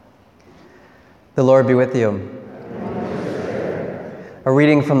The Lord be with you. A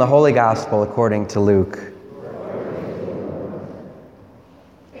reading from the Holy Gospel according to Luke.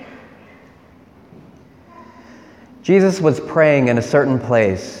 Jesus was praying in a certain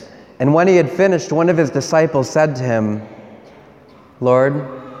place, and when he had finished, one of his disciples said to him, "Lord,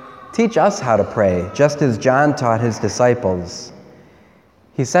 teach us how to pray, just as John taught his disciples."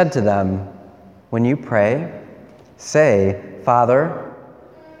 He said to them, "When you pray, say, 'Father,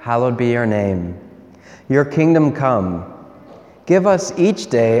 hallowed be your name. Your kingdom come. Give us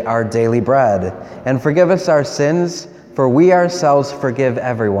each day our daily bread, and forgive us our sins, for we ourselves forgive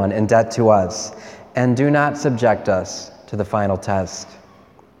everyone in debt to us, and do not subject us to the final test."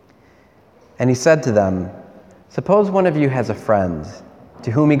 And he said to them, "Suppose one of you has a friend, to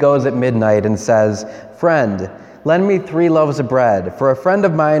whom he goes at midnight and says, 'Friend, lend me 3 loaves of bread, for a friend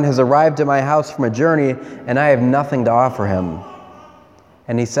of mine has arrived at my house from a journey, and I have nothing to offer him.'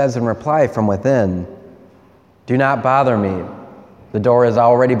 And he says in reply from within, 'Do not bother me. The door has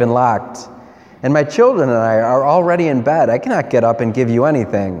already been locked, and my children and I are already in bed. I cannot get up and give you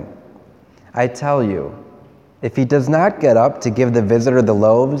anything.' I tell you, if he does not get up to give the visitor the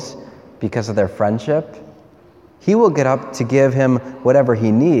loaves because of their friendship, he will get up to give him whatever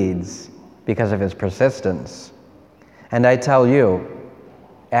he needs because of his persistence. And I tell you,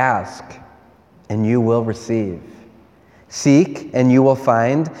 ask, and you will receive. Seek, and you will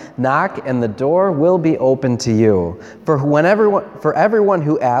find. Knock, and the door will be open to you. For everyone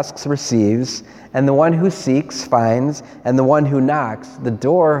who asks receives, and the one who seeks finds, and the one who knocks, the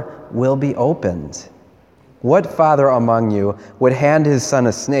door will be opened. What father among you would hand his son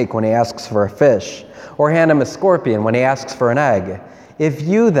a snake when he asks for a fish, or hand him a scorpion when he asks for an egg? If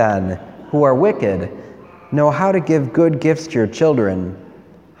you then, who are wicked, know how to give good gifts to your children,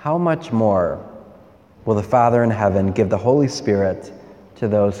 how much more will the Father in heaven give the Holy Spirit to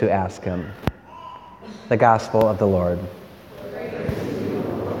those who ask him?" The Gospel of the Lord.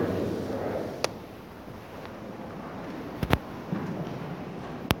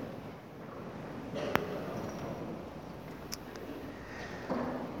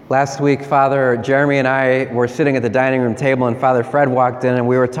 Last week, Father Jeremy and I were sitting at the dining room table, and Father Fred walked in, and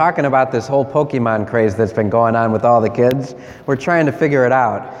we were talking about this whole Pokemon craze that's been going on with all the kids. We're trying to figure it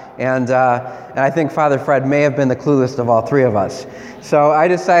out. And I think Father Fred may have been the clueless of all 3 of us. So I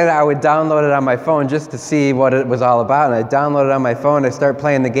decided I would download it on my phone just to see what it was all about. And I downloaded it on my phone. I start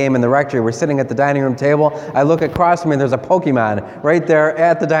playing the game in the rectory. We're sitting at the dining room table. I look across from me, and there's a Pokemon right there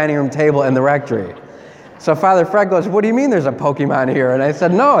at the dining room table in the rectory. So Father Fred goes, "What do you mean there's a Pokemon here?" And I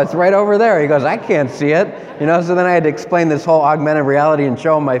said, "No, it's right over there." He goes, "I can't see it." So then I had to explain this whole augmented reality and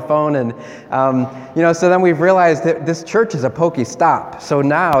show him my phone. And, so then we've realized that this church is a Poke-Stop. So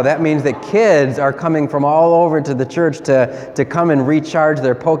now that means that kids are coming from all over to the church to come and recharge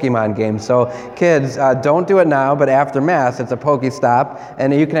their Pokemon games. So kids, don't do it now, but after Mass, it's a Poke-Stop.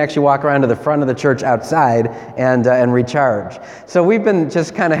 And you can actually walk around to the front of the church outside and recharge. So we've been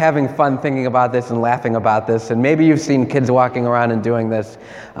just kind of having fun thinking about this and laughing about this, and maybe you've seen kids walking around and doing this.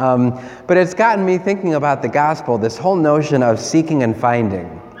 But it's gotten me thinking about the gospel, this whole notion of seeking and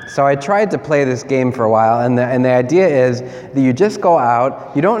finding. So I tried to play this game for a while, and the idea is that you just go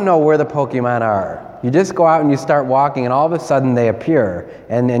out, you don't know where the Pokemon are. You just go out and you start walking, and all of a sudden they appear,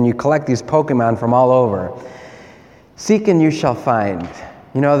 and you collect these Pokemon from all over. Seek and you shall find.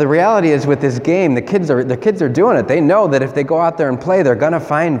 The reality is with this game, the kids are doing it. They know that if they go out there and play, they're going to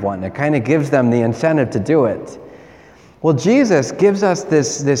find one. It kind of gives them the incentive to do it. Well, Jesus gives us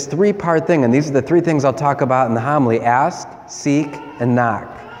this 3-part thing, and these are the 3 things I'll talk about in the homily: ask, seek, and knock.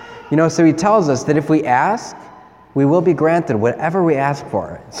 So he tells us that if we ask, we will be granted whatever we ask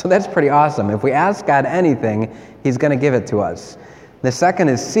for. So that's pretty awesome. If we ask God anything, he's going to give it to us. The second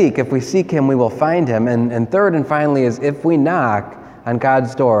is seek. If we seek him, we will find him. And third and finally is if we knock on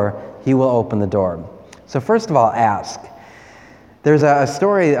God's door, he will open the door. So first of all, ask. There's a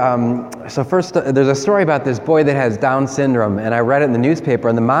story. There's a story about this boy that has Down syndrome, and I read it in the newspaper.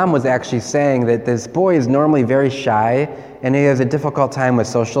 And the mom was actually saying that this boy is normally very shy, and he has a difficult time with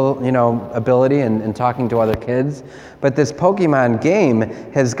social, ability and talking to other kids. But this Pokemon game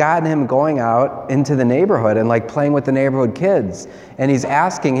has gotten him going out into the neighborhood and playing with the neighborhood kids. And he's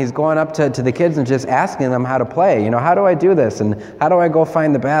going up to the kids and just asking them how to play. How do I do this? And how do I go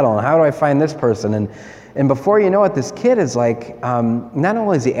find the battle? And how do I find this person? And before you know it, this kid is not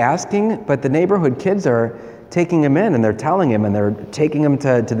only is he asking, but the neighborhood kids are taking him in, and they're telling him, and they're taking him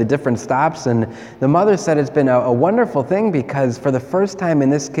to the different stops. And the mother said it's been a wonderful thing because for the first time in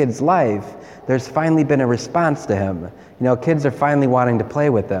this kid's life, there's finally been a response to him. Kids are finally wanting to play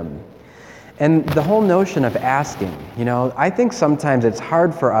with them. And the whole notion of asking, I think sometimes it's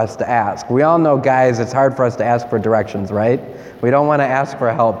hard for us to ask. We all know, guys, it's hard for us to ask for directions, right? We don't want to ask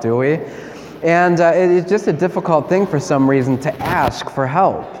for help, do we? And it's just a difficult thing for some reason to ask for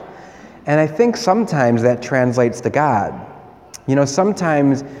help. And I think sometimes that translates to God.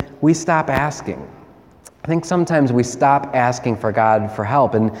 Sometimes we stop asking. I think sometimes we stop asking for God for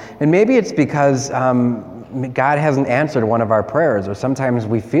help. And maybe it's because God hasn't answered one of our prayers, or sometimes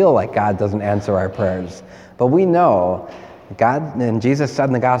we feel like God doesn't answer our prayers. But we know God, and Jesus said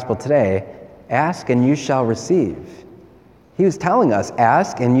in the gospel today, ask and you shall receive. He was telling us,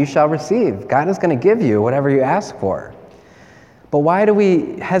 ask and you shall receive. God is going to give you whatever you ask for. But why do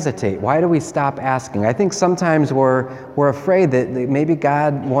we hesitate? Why do we stop asking? I think sometimes we're afraid that maybe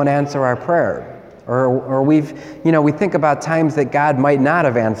God won't answer our prayer. Or we think about times that God might not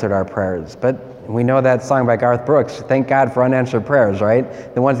have answered our prayers. But we know that song by Garth Brooks, thank God for unanswered prayers,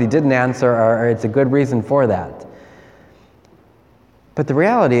 right? The ones he didn't answer, it's a good reason for that. But the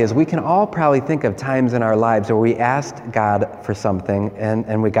reality is we can all probably think of times in our lives where we asked God for something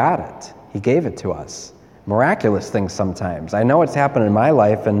and we got it. He gave it to us. Miraculous things sometimes. I know it's happened in my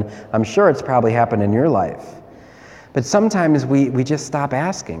life, and I'm sure it's probably happened in your life. But sometimes we just stop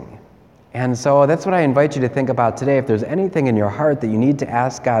asking. And so that's what I invite you to think about today. If there's anything in your heart that you need to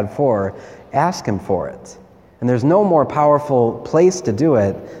ask God for, ask Him for it. And there's no more powerful place to do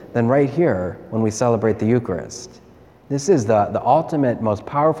it than right here when we celebrate the Eucharist. This is the ultimate, most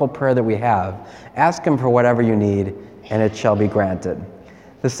powerful prayer that we have. Ask Him for whatever you need, and it shall be granted.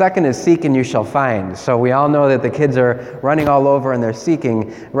 The second is seek and you shall find. So we all know that the kids are running all over and they're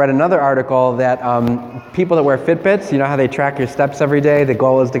seeking. I read another article that people that wear Fitbits, you know how they track your steps every day? The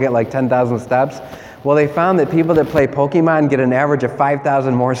goal is to get like 10,000 steps. Well, they found that people that play Pokemon get an average of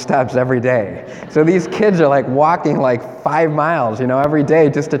 5,000 more steps every day. So these kids are like walking like 5 miles, every day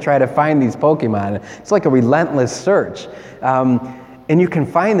just to try to find these Pokemon. It's like a relentless search. And you can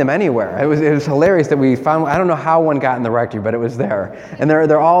find them anywhere. It was hilarious that we found, I don't know how one got in the rectory, but it was there. And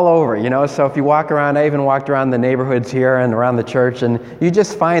they're all over, So if you walk around, I even walked around the neighborhoods here and around the church, and you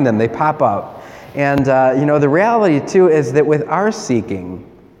just find them. They pop up. And, the reality, too, is that with our seeking,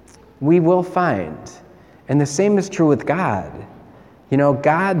 we will find. And the same is true with God.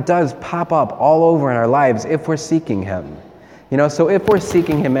 God does pop up all over in our lives if we're seeking Him. So if we're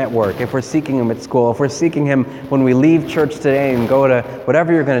seeking Him at work, if we're seeking Him at school, if we're seeking Him when we leave church today and go to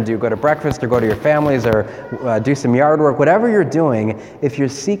whatever you're going to do, go to breakfast or go to your families or do some yard work, whatever you're doing, if you're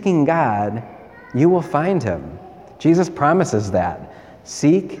seeking God, you will find Him. Jesus promises that.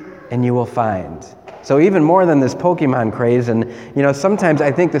 Seek and you will find. So even more than this Pokemon craze, and sometimes I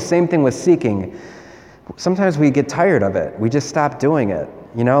think the same thing with seeking. Sometimes we get tired of it. We just stop doing it.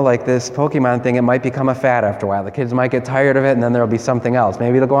 Like this Pokemon thing, it might become a fad after a while. The kids might get tired of it, and then there'll be something else.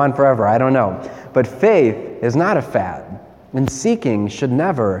 Maybe it'll go on forever. I don't know. But faith is not a fad. And seeking should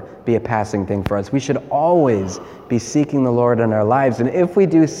never be a passing thing for us. We should always be seeking the Lord in our lives. And if we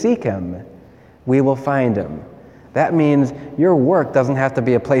do seek Him, we will find Him. That means your work doesn't have to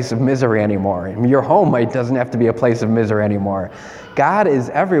be a place of misery anymore. Your home doesn't have to be a place of misery anymore. God is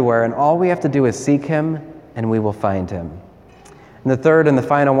everywhere, and all we have to do is seek Him, and we will find Him. And the third and the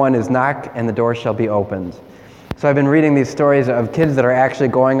final one is knock and the door shall be opened. So I've been reading these stories of kids that are actually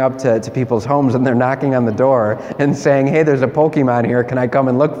going up to people's homes and they're knocking on the door and saying, hey, there's a Pokemon here, can I come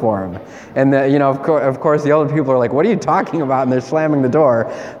and look for him? And of course the older people are like, what are you talking about? And they're slamming the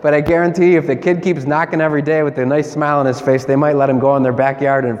door. But I guarantee you, if the kid keeps knocking every day with a nice smile on his face, they might let him go in their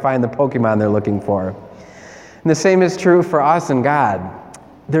backyard and find the Pokemon they're looking for. And the same is true for us and God.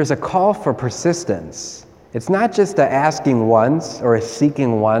 There's a call for persistence. It's not just a asking once or a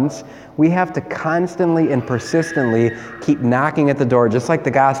seeking once. We have to constantly and persistently keep knocking at the door, just like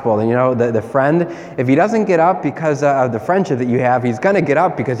the gospel. And the friend, if he doesn't get up because of the friendship that you have, he's going to get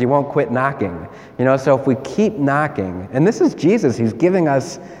up because he won't quit knocking. So if we keep knocking, and this is Jesus, He's giving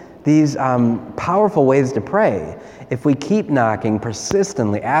us these powerful ways to pray. If we keep knocking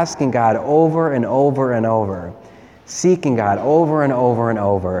persistently, asking God over and over and over, seeking God over and over and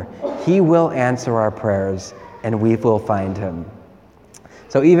over, He will answer our prayers and we will find Him.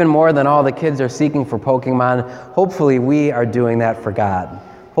 So even more than all the kids are seeking for Pokemon, hopefully we are doing that for God.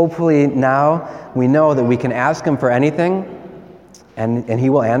 Hopefully now we know that we can ask Him for anything and He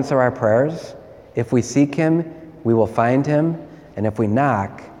will answer our prayers. If we seek Him, we will find Him. And if we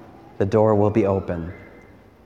knock, the door will be open.